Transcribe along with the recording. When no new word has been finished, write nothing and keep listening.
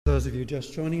Those of you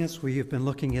just joining us, we have been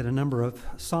looking at a number of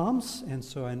Psalms, and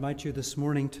so I invite you this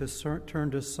morning to turn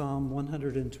to Psalm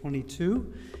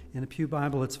 122. In a Pew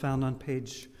Bible, it's found on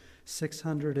page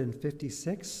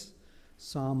 656,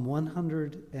 Psalm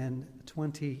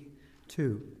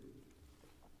 122.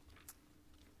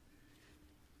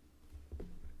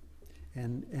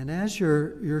 And as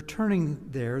you're turning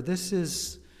there, this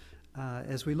is,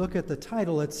 as we look at the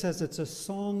title, it says it's a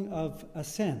song of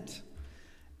ascent.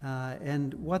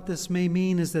 And what this may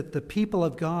mean is that the people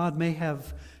of God may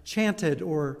have chanted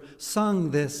or sung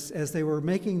this as they were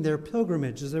making their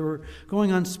pilgrimage, as they were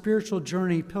going on spiritual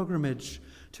journey pilgrimage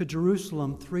to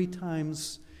Jerusalem 3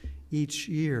 times each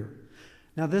year.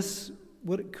 Now this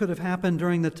could have happened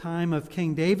during the time of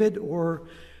King David, or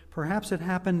perhaps it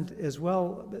happened as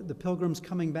well, the pilgrims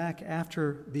coming back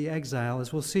after the exile.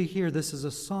 As we'll see here, this is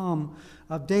a psalm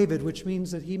of David, which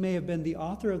means that he may have been the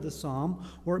author of the psalm,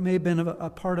 or it may have been a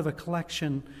part of a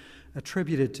collection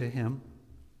attributed to him.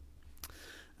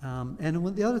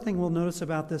 And the other thing we'll notice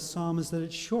about this psalm is that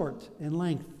it's short in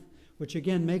length, which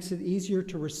again makes it easier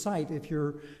to recite if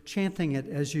you're chanting it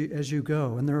as you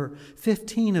go. And there are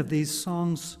 15 of these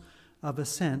songs of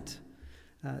ascent,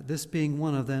 this being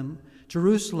one of them.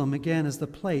 Jerusalem, again, is the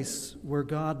place where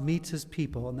God meets his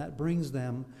people, and that brings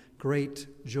them great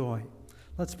joy.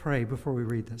 Let's pray before we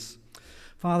read this.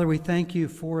 Father, we thank you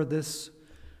for this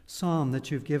psalm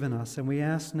that you've given us, and we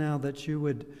ask now that you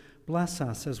would bless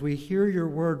us as we hear your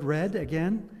word read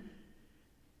again,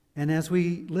 and as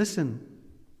we listen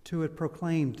to it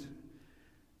proclaimed.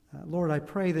 Lord, I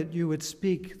pray that you would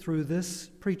speak through this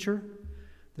preacher,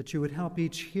 that you would help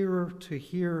each hearer to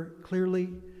hear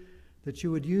clearly, that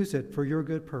you would use it for your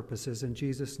good purposes. In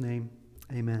Jesus' name,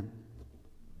 amen.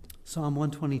 Psalm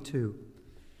 122.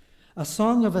 A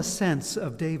song of ascents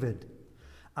of David.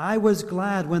 I was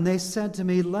glad when they said to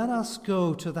me, "Let us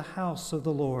go to the house of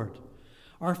the Lord."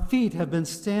 Our feet have been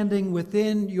standing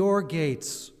within your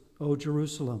gates, O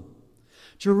Jerusalem.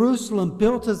 Jerusalem,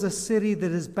 built as a city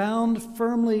that is bound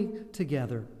firmly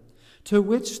together, to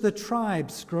which the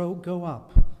tribes go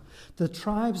up, the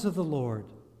tribes of the Lord,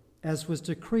 as was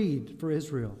decreed for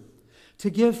Israel, to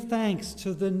give thanks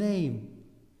to the name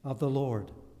of the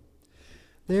Lord.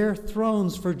 Their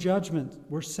thrones for judgment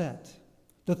were set,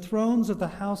 the thrones of the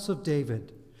house of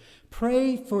David.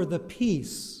 Pray for the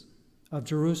peace of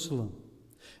Jerusalem.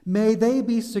 May they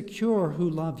be secure who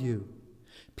love you.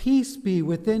 Peace be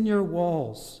within your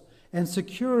walls, and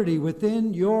security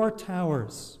within your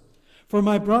towers. For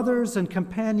my brothers and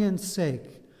companions'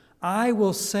 sake, I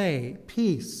will say,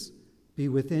 peace be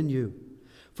within you.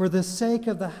 For the sake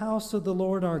of the house of the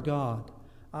Lord our God,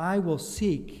 I will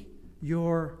seek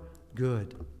your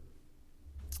good.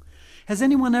 Has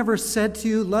anyone ever said to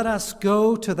you, "Let us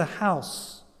go to the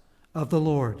house of the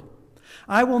Lord"?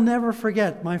 I will never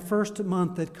forget my first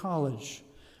month at college.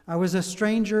 I was a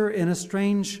stranger in a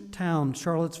strange town,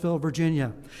 Charlottesville,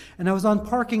 Virginia, and I was on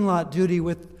parking lot duty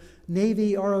with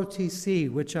Navy ROTC,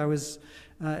 which I was,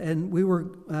 and we were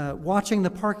watching the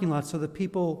parking lot so that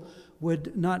people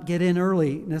would not get in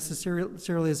early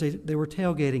necessarily as they were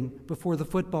tailgating before the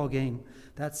football game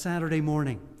that Saturday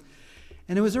morning.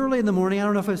 And it was early in the morning. I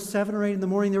don't know if it was 7 or 8 in the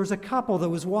morning. There was a couple that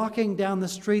was walking down the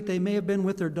street. They may have been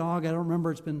with their dog. I don't remember.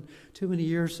 It's been too many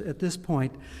years at this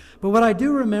point. But what I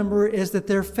do remember is that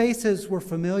their faces were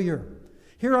familiar.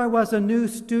 Here I was, a new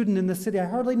student in the city. I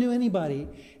hardly knew anybody,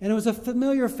 and it was a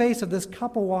familiar face of this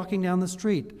couple walking down the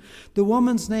street. The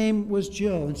woman's name was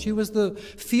Jill, and she was the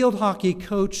field hockey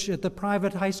coach at the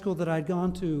private high school that I'd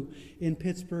gone to in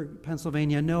Pittsburgh,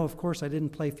 Pennsylvania. No, of course, I didn't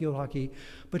play field hockey,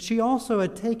 but she also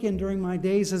had taken, during my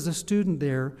days as a student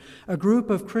there, a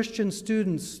group of Christian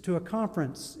students to a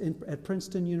conference at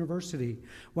Princeton University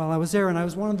while I was there, and I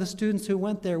was one of the students who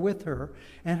went there with her,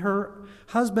 and her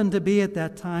husband-to-be at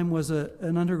that time was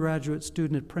an undergraduate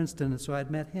student at Princeton, and so I'd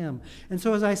met him. And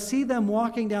so as I see them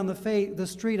walking down the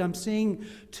street, I'm seeing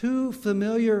 2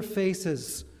 familiar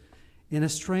faces in a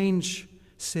strange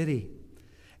city.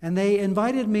 And they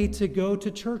invited me to go to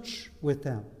church with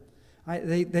them.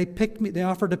 They picked me. They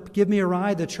offered to give me a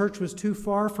ride. The church was too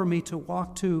far for me to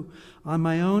walk to on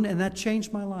my own, and that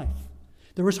changed my life.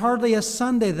 There was hardly a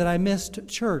Sunday that I missed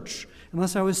church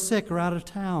unless I was sick or out of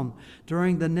town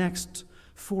during the next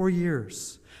 4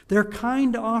 years. Their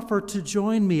kind offer to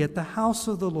join me at the house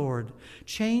of the Lord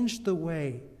changed the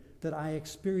way that I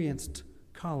experienced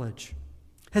college.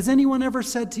 Has anyone ever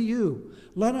said to you,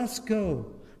 "Let us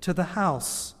go to the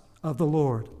house of the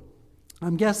Lord"?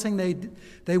 I'm guessing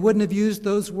they wouldn't have used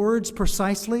those words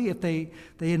precisely if they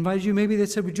invited you. Maybe they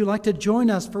said, "Would you like to join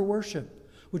us for worship?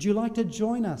 Would you like to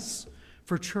join us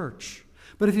for church?"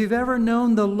 But if you've ever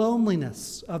known the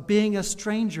loneliness of being a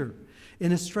stranger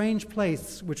in a strange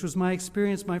place, which was my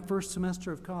experience my first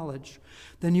semester of college,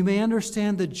 then you may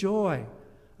understand the joy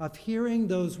of hearing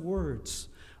those words,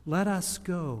 "Let us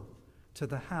go to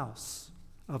the house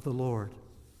of the Lord."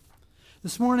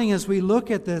 This morning, as we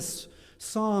look at this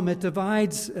psalm, it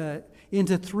divides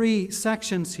into three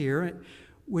sections here,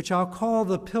 which I'll call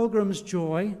the pilgrim's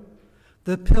joy,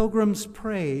 the pilgrim's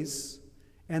praise,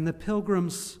 and the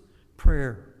pilgrim's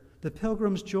prayer. The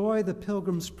pilgrim's joy, the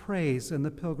pilgrim's praise, and the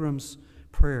pilgrim's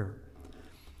prayer.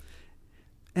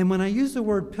 And when I use the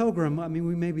word pilgrim, I mean,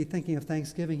 we may be thinking of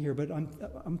Thanksgiving here, but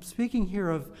I'm speaking here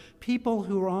of people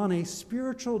who are on a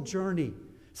spiritual journey,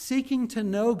 seeking to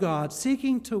know God,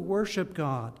 seeking to worship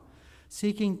God,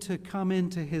 seeking to come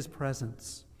into His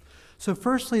presence. So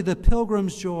firstly, the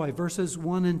pilgrim's joy, verses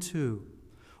 1 and 2,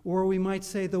 or we might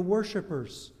say the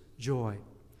worshiper's joy.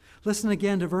 Listen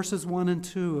again to verses 1 and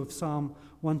 2 of Psalm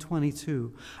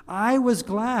 122. I was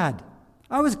glad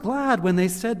when they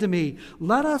said to me,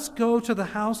 "Let us go to the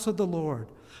house of the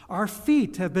Lord. Our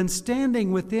feet have been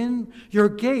standing within your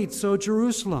gates, O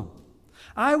Jerusalem."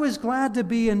 I was glad to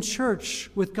be in church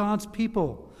with God's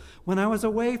people when I was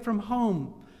away from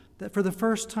home for the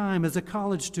first time as a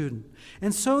college student.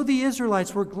 And so the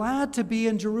Israelites were glad to be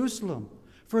in Jerusalem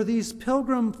for these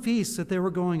pilgrim feasts that they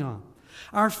were going on.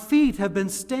 Our feet have been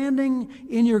standing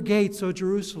in your gates, O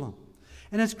Jerusalem.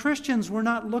 And as Christians, we're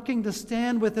not looking to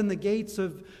stand within the gates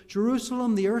of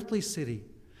Jerusalem, the earthly city,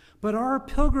 but our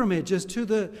pilgrimage is to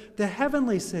the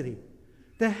heavenly city,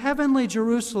 the heavenly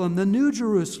Jerusalem, the new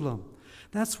Jerusalem.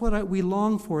 That's what we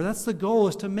long for. That's the goal,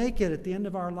 is to make it at the end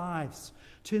of our lives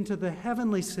into the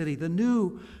heavenly city, the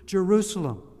new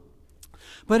Jerusalem.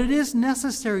 But it is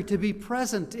necessary to be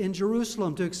present in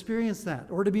Jerusalem to experience that,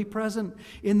 or to be present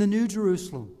in the new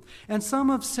Jerusalem. And some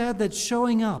have said that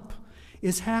showing up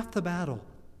is half the battle.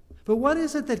 But what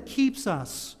is it that keeps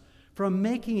us from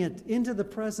making it into the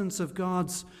presence of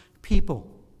God's people?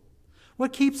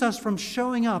 What keeps us from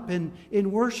showing up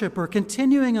in worship or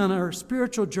continuing on our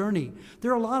spiritual journey?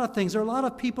 There are a lot of things. There are a lot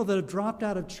of people that have dropped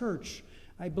out of church,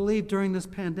 I believe, during this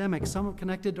pandemic. Some are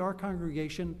connected to our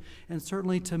congregation and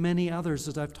certainly to many others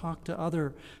as I've talked to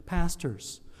other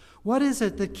pastors. What is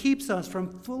it that keeps us from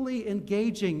fully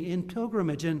engaging in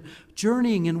pilgrimage and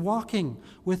journeying and walking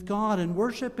with God and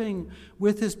worshiping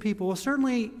with His people? Well,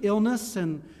 certainly illness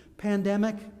and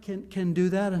pandemic can do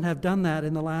that and have done that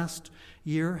in the last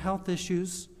year, health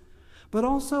issues. But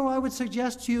also, I would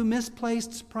suggest to you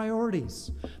misplaced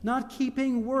priorities, not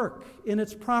keeping work in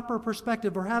its proper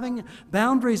perspective, or having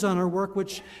boundaries on our work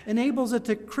which enables it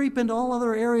to creep into all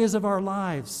other areas of our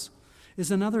lives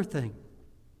is another thing.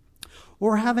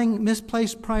 Or having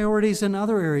misplaced priorities in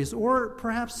other areas, or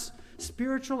perhaps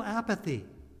spiritual apathy,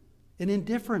 an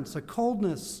indifference, a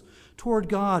coldness toward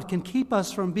God can keep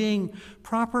us from being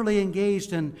properly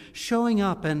engaged and showing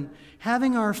up and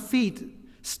having our feet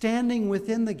standing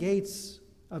within the gates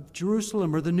of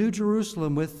Jerusalem, or the new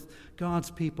Jerusalem, with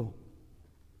God's people.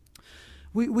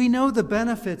 We know the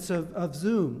benefits of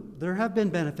Zoom. There have been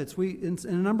benefits. In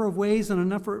a number of ways, and a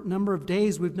number of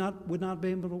days, would not be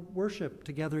able to worship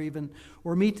together even,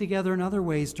 or meet together in other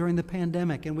ways during the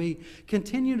pandemic. And we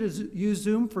continue to use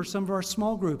Zoom for some of our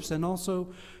small groups and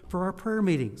also for our prayer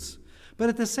meetings. But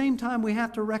at the same time, we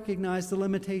have to recognize the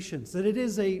limitations, that it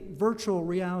is a virtual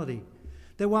reality.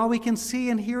 That while we can see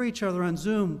and hear each other on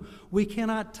Zoom, we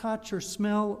cannot touch or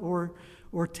smell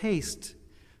or taste.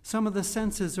 Some of the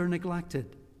senses are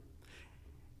neglected.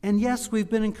 And yes, we've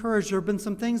been encouraged. There have been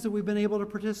some things that we've been able to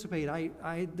participate.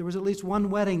 There was at least one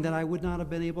wedding that I would not have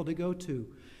been able to go to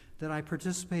that I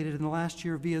participated in the last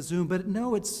year via Zoom. But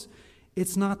no,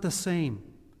 it's not the same.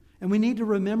 And we need to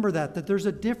remember that there's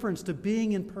a difference to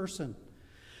being in person.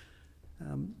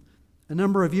 A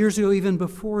number of years ago, even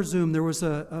before Zoom, there was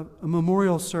a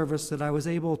memorial service that I was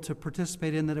able to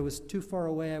participate in that it was too far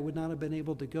away. I would not have been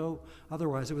able to go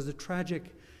otherwise. It was a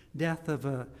tragic death of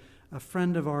a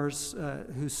friend of ours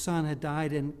whose son had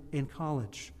died in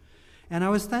college. And I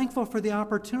was thankful for the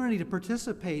opportunity to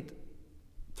participate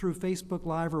through Facebook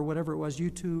Live or whatever it was,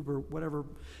 YouTube or whatever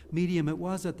medium it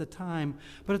was at the time.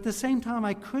 But at the same time,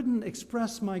 I couldn't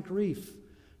express my grief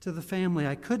to the family.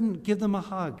 I couldn't give them a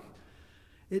hug.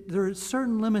 There are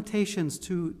certain limitations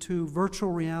to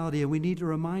virtual reality, and we need to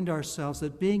remind ourselves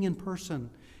that being in person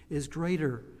is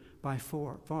greater by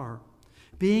far.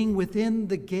 Being within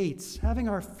the gates, having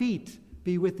our feet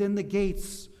be within the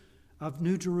gates of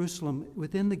New Jerusalem,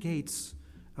 within the gates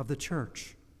of the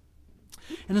church.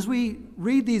 And as we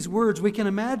read these words, we can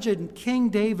imagine King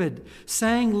David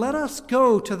saying, "Let us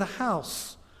go to the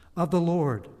house of the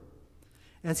Lord."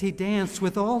 as he danced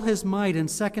with all his might in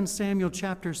 2 Samuel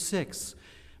chapter 6,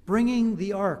 bringing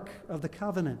the Ark of the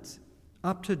Covenant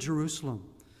up to Jerusalem.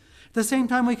 At the same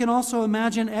time, we can also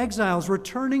imagine exiles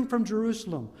returning from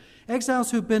Jerusalem,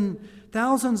 exiles who've been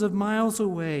thousands of miles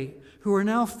away, who are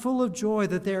now full of joy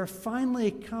that they are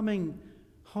finally coming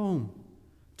home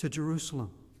to Jerusalem.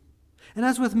 And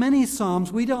as with many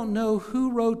psalms, we don't know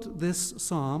who wrote this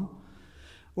psalm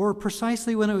or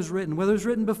precisely when it was written, whether it was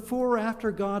written before or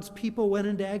after God's people went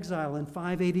into exile in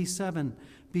 587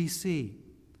 BC,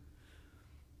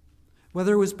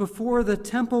 whether it was before the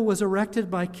temple was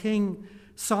erected by King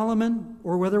Solomon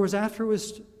or whether it was after it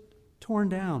was torn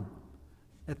down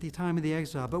at the time of the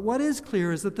exile. But what is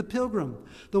clear is that the pilgrim,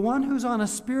 the one who's on a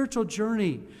spiritual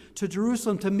journey to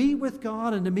Jerusalem to meet with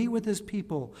God and to meet with his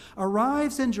people,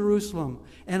 arrives in Jerusalem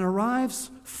and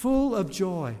arrives full of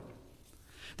joy.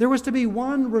 There was to be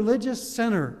one religious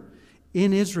center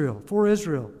in Israel, for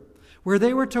Israel, where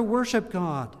they were to worship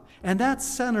God, and that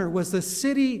center was the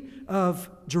city of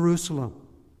Jerusalem.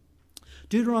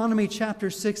 Deuteronomy chapter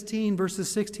 16,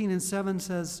 verses 16 and 7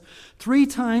 says, 3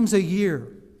 times a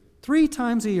year,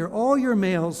 all your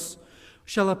males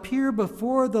shall appear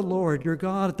before the Lord your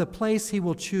God at the place he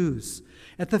will choose,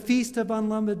 at the Feast of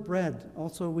Unleavened Bread,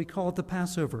 also we call it the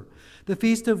Passover, the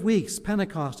Feast of Weeks,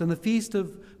 Pentecost, and the Feast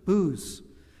of Booths,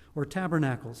 or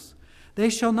Tabernacles. They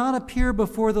shall not appear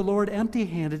before the Lord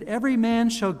empty-handed. Every man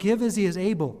shall give as he is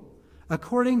able,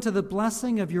 according to the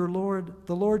blessing of your Lord,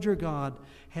 the Lord your God,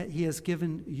 he has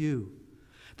given you.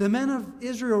 The men of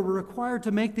Israel were required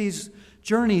to make these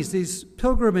journeys, these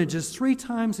pilgrimages, 3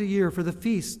 times a year for the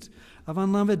Feast of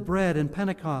Unleavened Bread and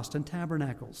Pentecost and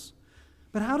Tabernacles.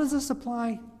 But how does this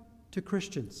apply to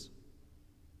Christians?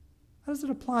 How does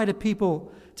it apply to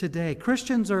people today?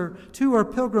 Christians are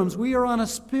pilgrims. We are on a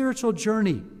spiritual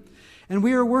journey, and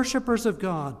we are worshipers of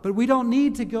God, but we don't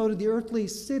need to go to the earthly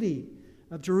city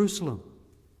of Jerusalem.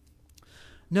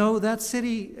 No, that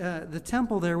city, the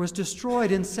temple there, was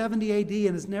destroyed in 70 AD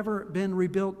and has never been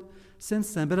rebuilt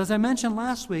since then. But as I mentioned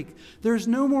last week, there's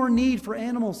no more need for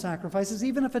animal sacrifices,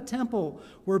 even if a temple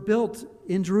were built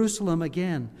in Jerusalem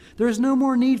again. There is no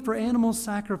more need for animal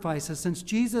sacrifices since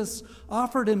Jesus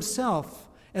offered himself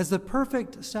as the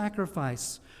perfect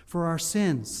sacrifice for our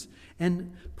sins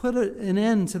and put an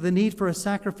end to the need for a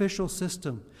sacrificial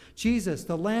system. Jesus,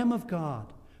 the Lamb of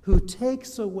God, who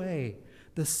takes away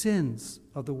the sins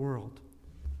of the world.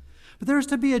 But there's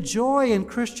to be a joy in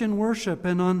Christian worship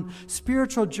and on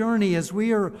spiritual journey as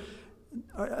we are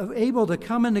able to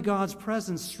come into God's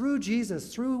presence through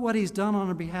Jesus, through what he's done on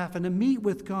our behalf, and to meet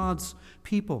with God's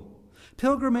people.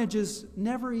 Pilgrimage is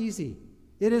never easy.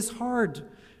 It is hard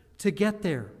to get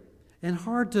there and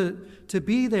hard to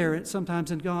be there sometimes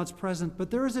in God's presence,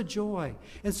 but there is a joy.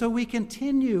 And so we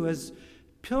continue as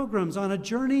pilgrims on a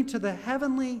journey to the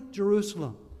heavenly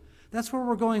Jerusalem. That's where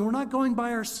we're going. We're not going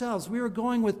by ourselves. We are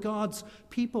going with God's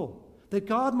people, that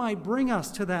God might bring us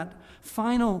to that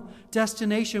final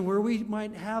destination where we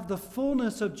might have the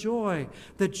fullness of joy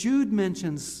that Jude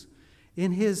mentions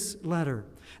in his letter.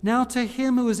 Now to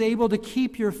him who is able to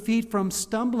keep your feet from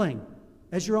stumbling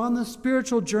as you're on the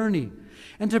spiritual journey,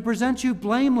 and to present you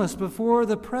blameless before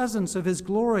the presence of his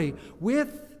glory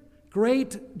with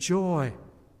great joy.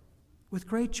 With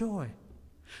great joy.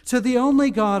 To the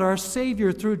only God, our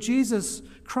Savior, through Jesus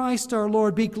Christ our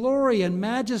Lord, be glory and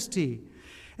majesty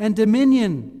and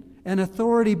dominion and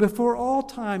authority before all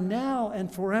time, now and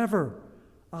forever.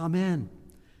 Amen.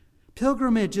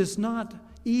 Pilgrimage is not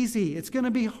easy. It's going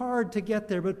to be hard to get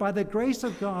there, but by the grace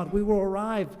of God, we will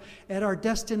arrive at our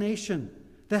destination,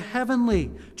 the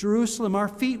heavenly Jerusalem. Our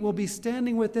feet will be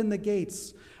standing within the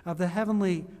gates of the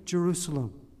heavenly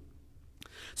Jerusalem.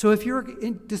 So if you're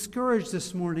discouraged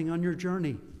this morning on your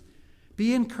journey,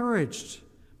 be encouraged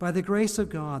by the grace of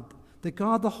God, that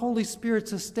God the Holy Spirit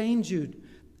sustains you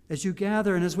as you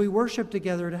gather and as we worship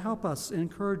together to help us and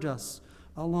encourage us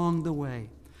along the way.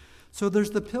 So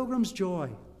there's the pilgrim's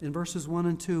joy in verses 1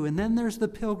 and 2, and then there's the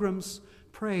pilgrim's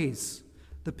praise.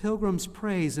 The pilgrim's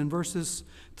praise in verses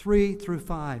 3 through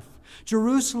 5.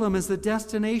 Jerusalem is the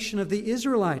destination of the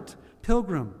Israelite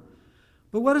pilgrim.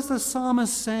 But what is the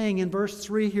psalmist saying in verse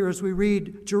 3 here as we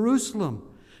read, Jerusalem,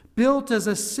 built as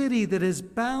a city that is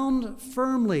bound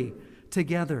firmly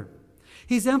together?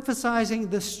 He's emphasizing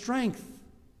the strength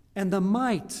and the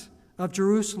might of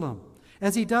Jerusalem,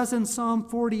 as he does in Psalm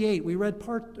 48. We read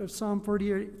part of Psalm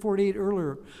 48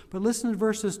 earlier, but listen to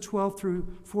verses 12 through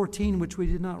 14, which we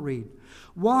did not read.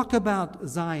 Walk about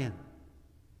Zion.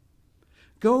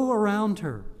 Go around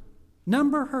her.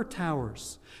 Number her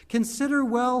towers. Consider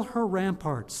well her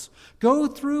ramparts. Go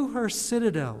through her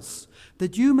citadels,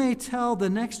 that you may tell the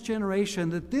next generation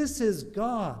that this is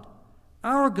God,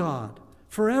 our God,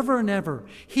 forever and ever.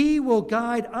 He will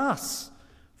guide us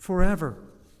forever.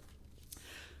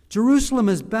 Jerusalem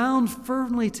is bound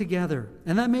firmly together,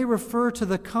 and that may refer to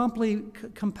the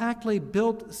compactly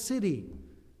built city,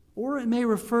 or it may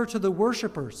refer to the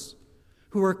worshipers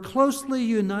who are closely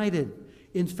united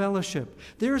in fellowship.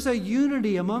 There's a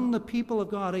unity among the people of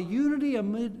God, a unity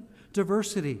amid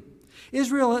diversity.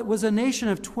 Israel was a nation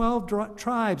of 12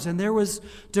 tribes, and there was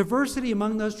diversity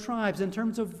among those tribes in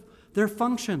terms of their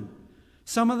function.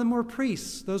 Some of them were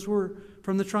priests. Those were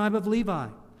from the tribe of Levi.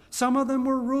 Some of them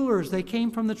were rulers. They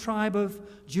came from the tribe of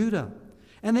Judah.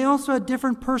 And they also had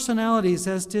different personalities,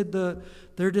 as did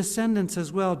their descendants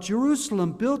as well.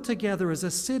 Jerusalem, built together as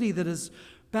a city that is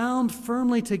bound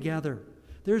firmly together.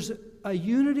 There's a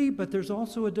unity, but there's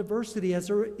also a diversity, as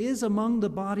there is among the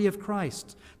body of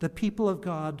Christ, the people of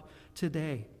God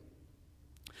today.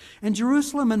 And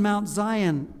Jerusalem and Mount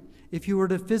Zion, if you were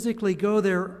to physically go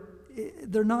there,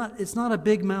 it's not a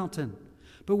big mountain.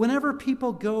 But whenever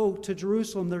people go to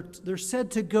Jerusalem, they're said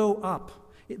to go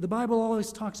up. The Bible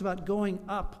always talks about going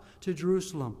up to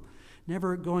Jerusalem,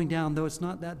 never going down, though it's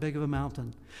not that big of a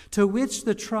mountain. To which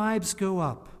the tribes go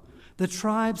up, the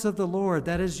tribes of the Lord,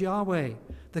 that is Yahweh,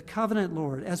 the covenant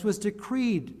Lord, as was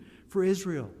decreed for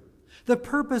Israel. The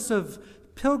purpose of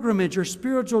pilgrimage or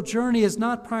spiritual journey is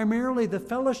not primarily the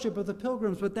fellowship of the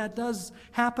pilgrims, but that does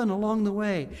happen along the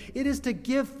way. It is to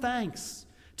give thanks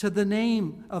to the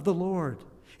name of the Lord.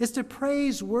 It's to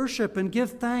praise, worship, and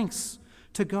give thanks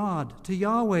to God, to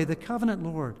Yahweh, the covenant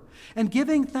Lord. And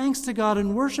giving thanks to God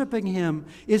and worshiping Him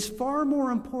is far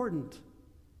more important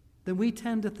than we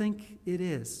tend to think it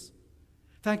is.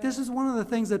 In fact, this is one of the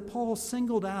things that Paul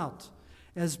singled out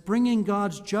as bringing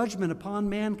God's judgment upon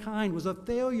mankind was a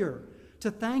failure to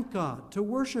thank God, to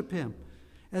worship Him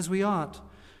as we ought.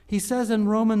 He says in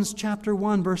Romans chapter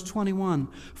 1, verse 21,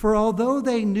 "For although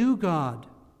they knew God,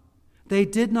 they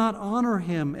did not honor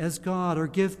Him as God or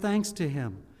give thanks to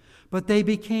Him, but they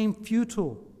became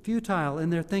futile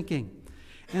in their thinking,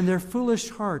 and their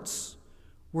foolish hearts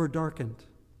were darkened."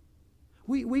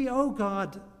 We owe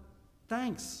God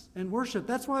thanks and worship.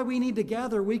 That's why we need to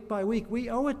gather week by week. We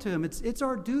owe it to Him. It's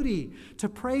our duty to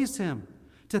praise Him,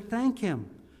 to thank Him,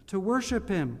 to worship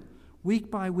Him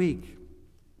week by week,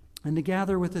 and to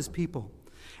gather with His people.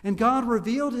 And God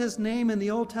revealed His name in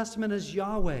the Old Testament as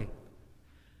Yahweh.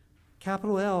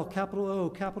 Capital L, capital O,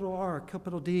 capital R,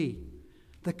 capital D.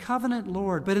 The covenant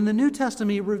Lord. But in the New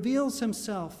Testament, He reveals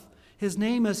Himself, His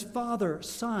name as Father,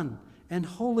 Son, and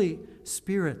Holy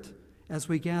Spirit as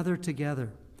we gather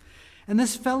together. And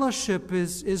this fellowship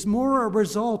is more a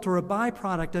result or a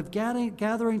byproduct of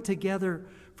gathering together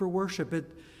for worship.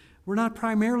 We're not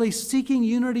primarily seeking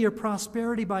unity or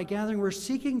prosperity by gathering. We're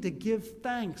seeking to give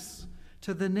thanks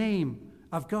to the name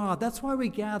of God. That's why we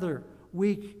gather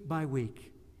week by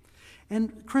week.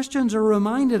 And Christians are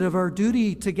reminded of our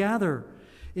duty to gather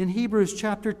in Hebrews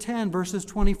chapter 10, verses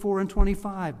 24 and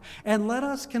 25. And let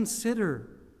us consider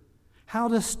how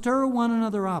to stir one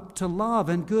another up to love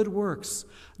and good works,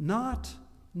 not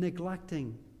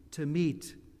neglecting to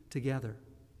meet together.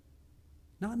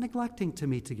 Not neglecting to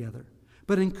meet together,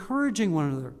 but encouraging one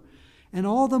another. And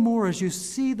all the more as you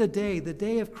see the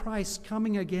day of Christ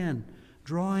coming again,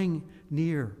 drawing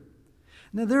near.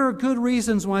 Now, there are good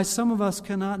reasons why some of us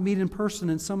cannot meet in person,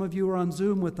 and some of you are on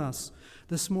Zoom with us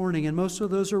this morning, and most of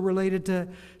those are related to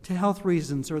health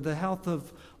reasons or the health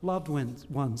of loved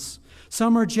ones.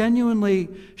 Some are genuinely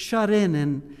shut in,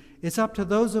 and it's up to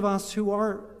those of us who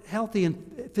are healthy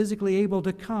and physically able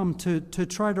to come to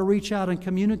try to reach out and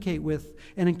communicate with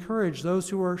and encourage those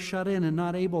who are shut in and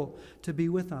not able to be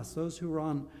with us, those who are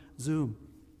on Zoom.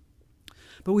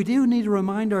 But we do need to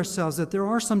remind ourselves that there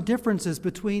are some differences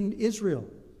between Israel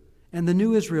and the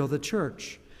new Israel, the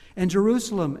church, and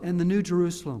Jerusalem and the new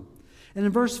Jerusalem. And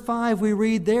in verse 5 we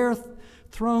read, "Their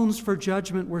thrones for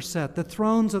judgment were set, the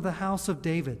thrones of the house of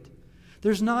David."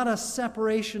 There's not a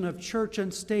separation of church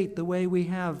and state the way we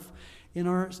have in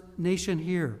our nation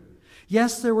here.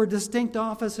 Yes, there were distinct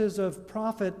offices of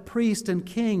prophet, priest, and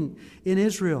king in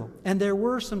Israel, and there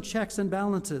were some checks and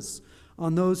balances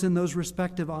on those in those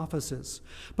respective offices.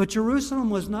 But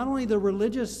Jerusalem was not only the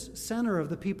religious center of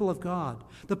the people of God,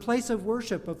 the place of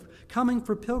worship, of coming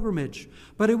for pilgrimage,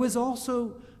 but it was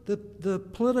also the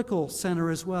political center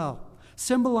as well,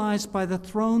 symbolized by the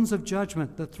thrones of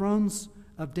judgment, the thrones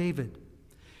of David.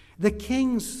 The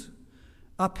kings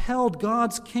upheld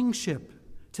God's kingship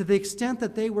to the extent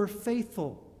that they were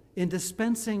faithful in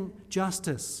dispensing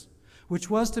justice, which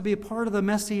was to be a part of the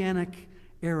Messianic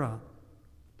era.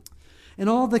 And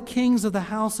all the kings of the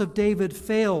house of David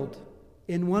failed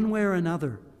in one way or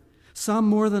another, some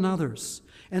more than others.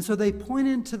 And so they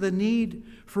pointed to the need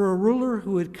for a ruler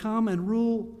who would come and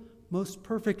rule most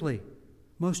perfectly,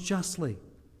 most justly,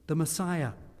 the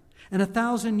Messiah. And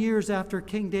 1,000 years after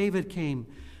King David came,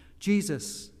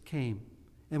 Jesus came.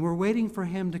 And we're waiting for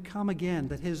him to come again,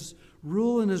 that his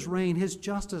rule and his reign, his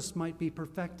justice might be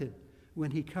perfected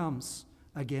when he comes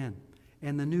again.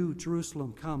 And the new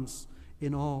Jerusalem comes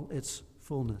in all its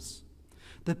fullness.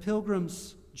 The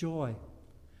pilgrim's joy,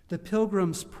 the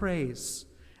pilgrim's praise,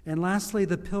 and lastly,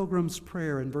 the pilgrim's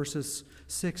prayer in verses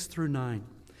 6 through 9.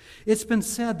 It's been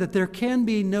said that there can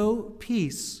be no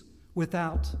peace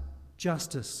without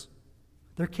justice.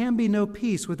 There can be no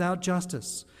peace without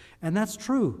justice. And that's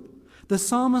true. The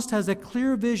psalmist has a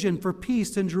clear vision for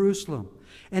peace in Jerusalem,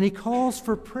 and he calls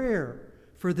for prayer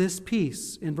for this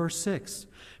peace in verse 6.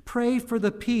 Pray for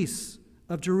the peace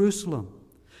of Jerusalem.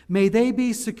 May they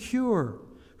be secure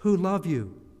who love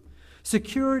you.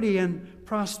 Security and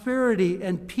prosperity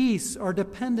and peace are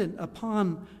dependent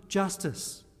upon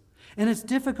justice. And it's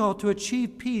difficult to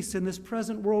achieve peace in this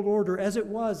present world order as it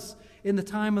was in the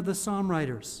time of the psalm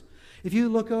writers. If you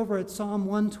look over at Psalm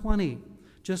 120,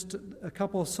 just a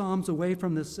couple of psalms away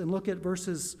from this, and look at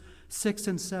verses 6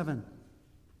 and 7.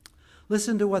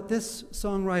 Listen to what this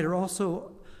songwriter,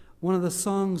 also one of the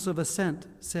songs of ascent,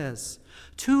 says.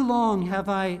 Too long have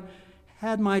I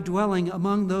had my dwelling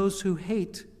among those who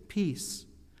hate peace.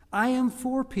 I am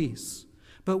for peace,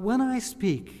 but when I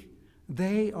speak,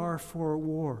 they are for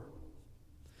war.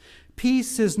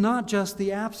 Peace is not just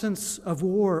the absence of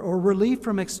war or relief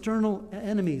from external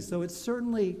enemies, though it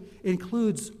certainly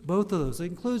includes both of those. It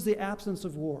includes the absence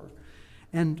of war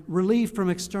and relief from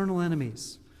external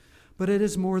enemies. But it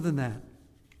is more than that.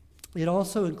 It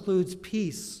also includes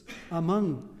peace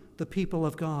among the people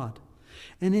of God.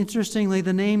 And interestingly,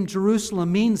 the name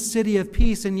Jerusalem means city of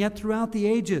peace, and yet throughout the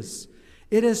ages,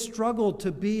 it has struggled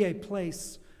to be a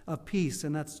place of peace,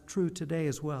 and that's true today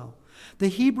as well. The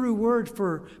Hebrew word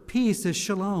for peace is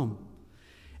shalom.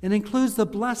 It includes the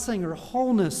blessing or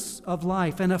wholeness of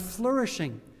life and a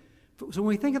flourishing. So when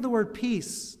we think of the word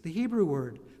peace, the Hebrew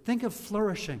word, think of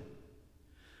flourishing,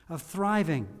 of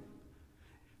thriving,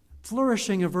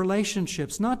 flourishing of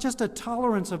relationships, not just a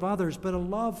tolerance of others, but a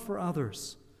love for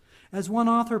others. As one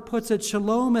author puts it,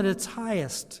 shalom at its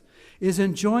highest is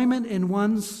enjoyment in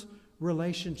one's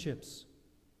relationships.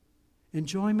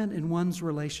 Enjoyment in one's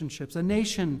relationships. A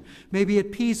nation may be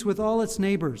at peace with all its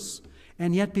neighbors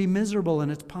and yet be miserable in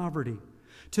its poverty.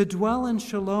 To dwell in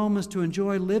shalom is to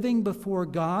enjoy living before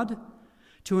God,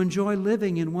 to enjoy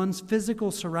living in one's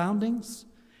physical surroundings,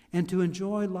 and to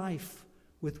enjoy life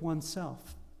with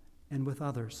oneself and with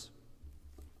others.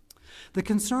 The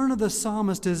concern of the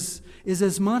psalmist is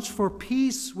as much for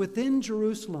peace within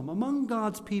Jerusalem, among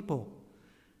God's people,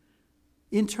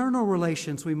 internal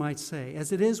relations, we might say,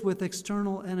 as it is with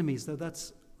external enemies, though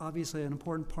that's obviously an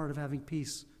important part of having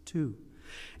peace too.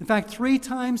 In fact, 3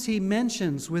 times he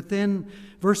mentions within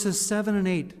verses 7 and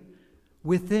 8,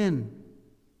 within,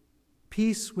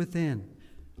 peace within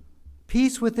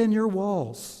your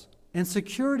walls, and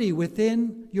security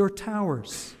within your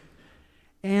towers.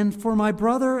 And for my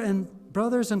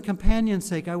brothers and companions'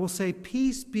 sake, I will say,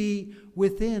 peace be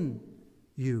within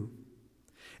you.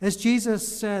 As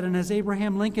Jesus said, and as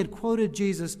Abraham Lincoln quoted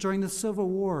Jesus during the Civil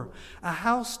War, a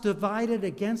house divided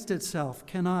against itself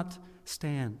cannot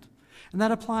stand. And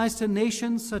that applies to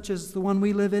nations such as the one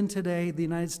we live in today, the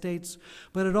United States,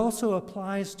 but it also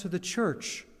applies to the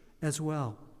church as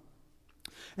well.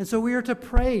 And so we are to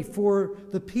pray for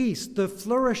the peace, the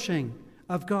flourishing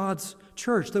of God's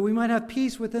church, that we might have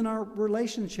peace within our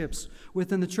relationships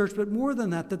within the church, but more than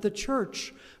that, that the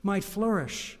church might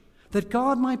flourish, that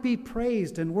God might be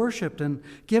praised and worshiped and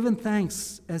given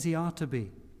thanks as he ought to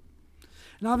be.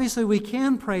 And obviously we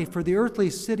can pray for the earthly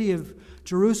city of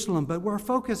Jerusalem, but our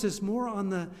focus is more on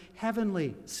the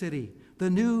heavenly city, the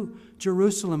new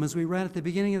Jerusalem, as we read at the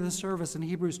beginning of the service in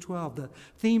Hebrews 12, the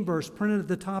theme verse printed at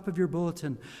the top of your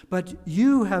bulletin. But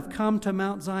you have come to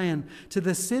Mount Zion, to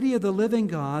the city of the living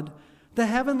God, the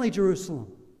heavenly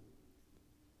Jerusalem.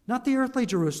 Not the earthly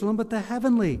Jerusalem, but the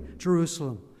heavenly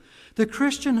Jerusalem. The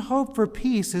Christian hope for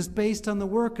peace is based on the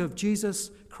work of Jesus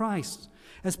Christ.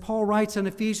 As Paul writes in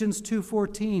Ephesians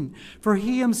 2:14, for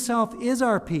he himself is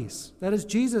our peace, that is,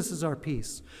 Jesus is our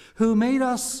peace, who made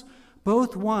us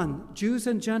both one, Jews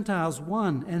and Gentiles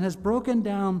one, and has broken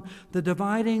down the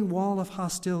dividing wall of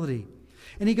hostility.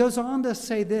 And he goes on to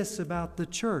say this about the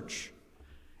church.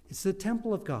 It's the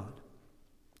temple of God.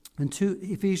 And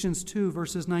Ephesians 2,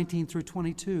 verses 19 through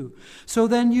 22. So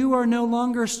then you are no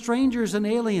longer strangers and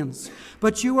aliens,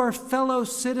 but you are fellow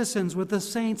citizens with the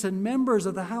saints and members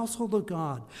of the household of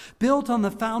God, built on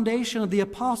the foundation of the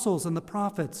apostles and the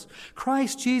prophets,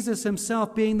 Christ Jesus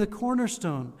himself being the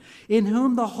cornerstone, in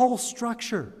whom the whole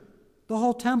structure, the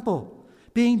whole temple,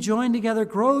 being joined together,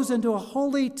 grows into a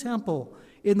holy temple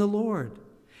in the Lord.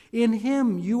 In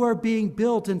him you are being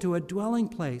built into a dwelling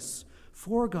place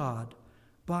for God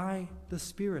by the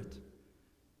Spirit.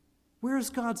 Where is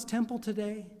God's temple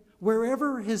today?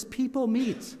 Wherever his people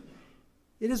meet.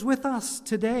 It is with us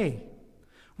today.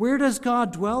 Where does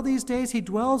God dwell these days? He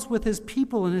dwells with his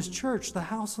people in his church, the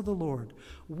house of the Lord.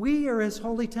 We are his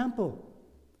holy temple.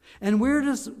 And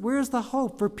where's the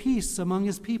hope for peace among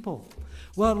his people?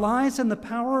 Well, it lies in the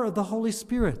power of the Holy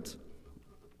Spirit.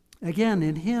 Again,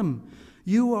 in him,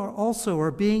 you also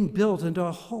are being built into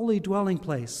a holy dwelling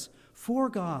place for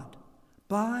God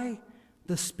by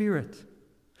the Spirit.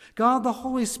 God, the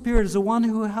Holy Spirit, is the one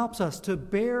who helps us to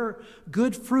bear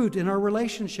good fruit in our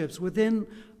relationships within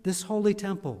this holy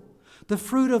temple. The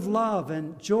fruit of love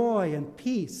and joy and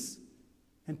peace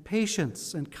and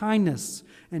patience and kindness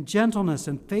and gentleness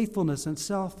and faithfulness and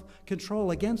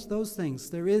self-control. Against those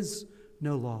things there is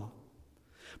no law.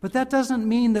 But that doesn't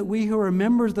mean that we who are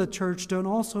members of the church don't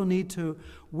also need to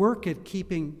work at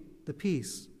keeping the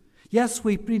peace. Yes,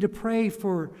 we need to pray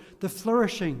for the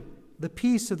flourishing, the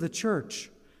peace of the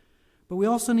church. But we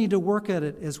also need to work at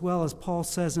it as well, as Paul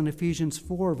says in Ephesians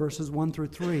 4, verses 1 through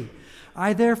 3.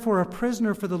 I, therefore, a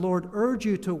prisoner for the Lord, urge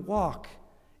you to walk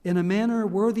in a manner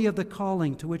worthy of the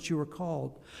calling to which you were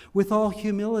called, with all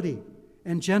humility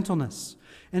and gentleness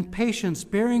and patience,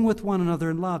 bearing with one another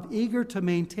in love, eager to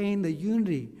maintain the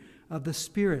unity of the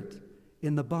Spirit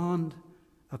in the bond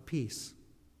of peace.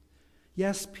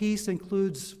 Yes, peace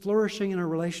includes flourishing in our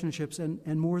relationships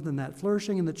and more than that,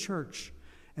 flourishing in the church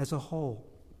as a whole.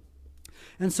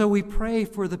 And so we pray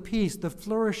for the peace, the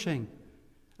flourishing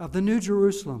of the New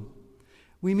Jerusalem.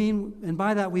 And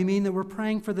by that we mean that we're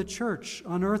praying for the church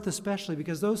on earth especially,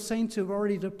 because those saints who have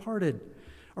already departed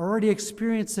are already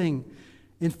experiencing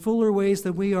in fuller ways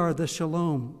than we are the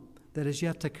shalom that is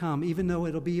yet to come, even though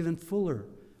it'll be even fuller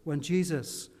when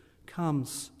Jesus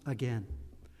comes again.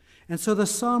 And so the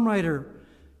psalm writer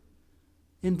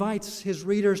invites his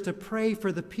readers to pray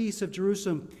for the peace of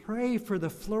Jerusalem, pray for the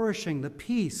flourishing, the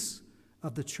peace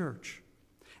of the church.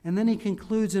 And then he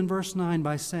concludes in verse 9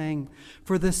 by saying,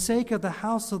 for the sake of the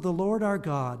house of the Lord our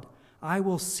God, I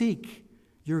will seek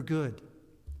your good.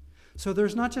 So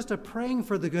there's not just a praying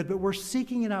for the good, but we're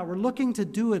seeking it out. We're looking to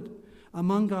do it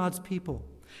among God's people.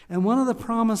 And one of the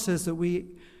promises that we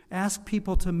ask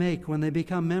people to make when they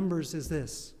become members is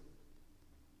this: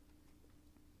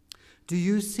 do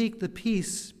you seek the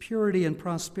peace, purity, and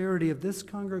prosperity of this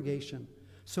congregation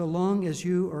so long as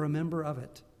you are a member of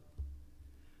it?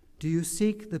 Do you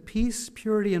seek the peace,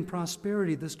 purity, and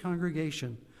prosperity of this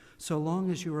congregation so long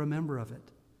as you are a member of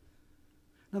it?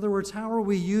 In other words, how are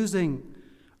we using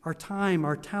our time,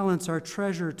 our talents, our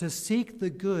treasure to seek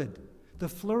the good, the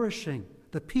flourishing,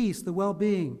 the peace, the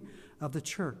well-being of the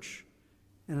church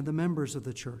and of the members of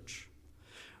the church?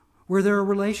 Where there are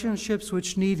relationships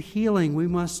which need healing, we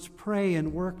must pray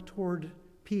and work toward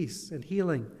peace and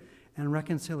healing and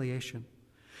reconciliation.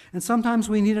 And sometimes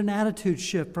we need an attitude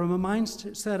shift from a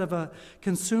mindset of a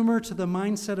consumer to the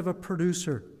mindset of a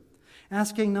producer,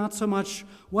 asking not so much,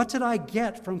 what did I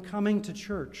get from coming to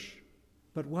church,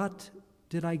 but what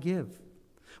did I give?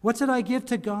 What did I give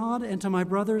to God and to my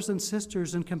brothers and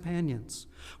sisters and companions?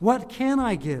 What can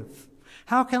I give?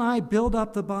 How can I build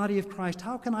up the body of Christ?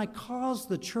 How can I cause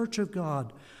the church of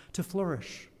God to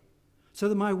flourish so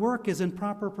that my work is in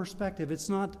proper perspective? It's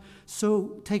not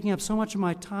so taking up so much of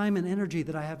my time and energy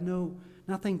that I have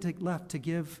nothing left to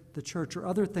give the church, or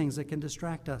other things that can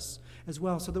distract us as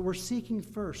well, so that we're seeking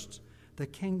first the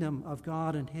kingdom of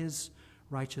God and his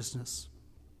righteousness.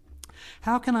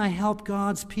 How can I help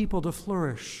God's people to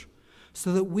flourish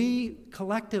so that we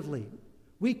collectively,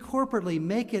 we corporately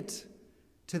make it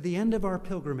to the end of our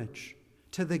pilgrimage,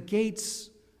 to the gates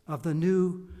of the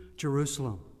New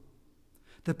Jerusalem?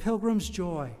 The pilgrim's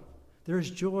joy. There's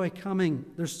joy coming.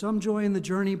 There's some joy in the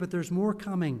journey, but there's more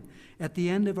coming at the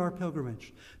end of our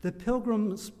pilgrimage. The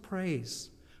pilgrim's praise.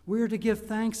 We're to give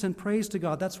thanks and praise to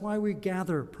God. That's why we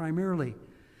gather primarily.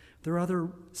 There are other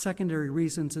secondary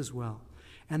reasons as well.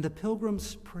 And the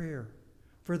pilgrim's prayer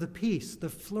for the peace, the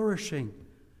flourishing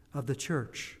of the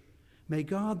church. May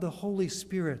God, the Holy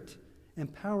Spirit,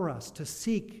 empower us to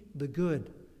seek the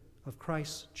good of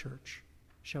Christ's church.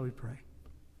 Shall we pray?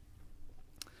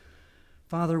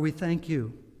 Father, we thank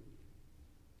you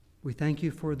We thank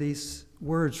you for these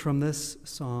words from this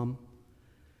psalm.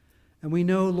 And we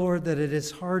know, Lord, that it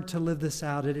is hard to live this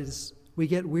out. We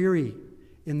get weary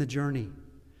in the journey.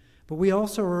 But we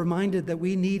also are reminded that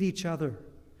we need each other,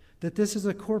 that this is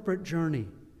a corporate journey.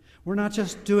 We're not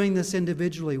just doing this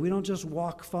individually. We don't just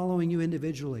walk following you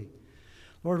individually.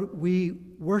 Lord, we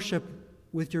worship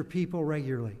with your people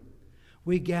regularly.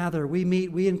 We gather, we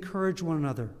meet, we encourage one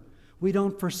another. We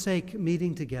don't forsake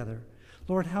meeting together.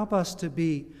 Lord, help us to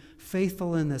be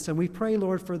faithful in this. And we pray,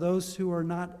 Lord, for those who are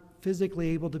not physically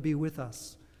able to be with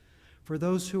us, for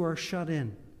those who are shut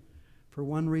in for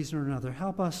one reason or another.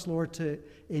 Help us, Lord, to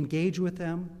engage with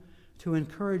them, to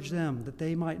encourage them that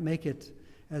they might make it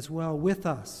as well with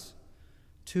us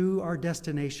to our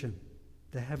destination,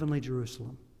 the heavenly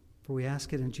Jerusalem. For we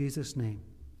ask it in Jesus' name.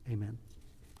 Amen.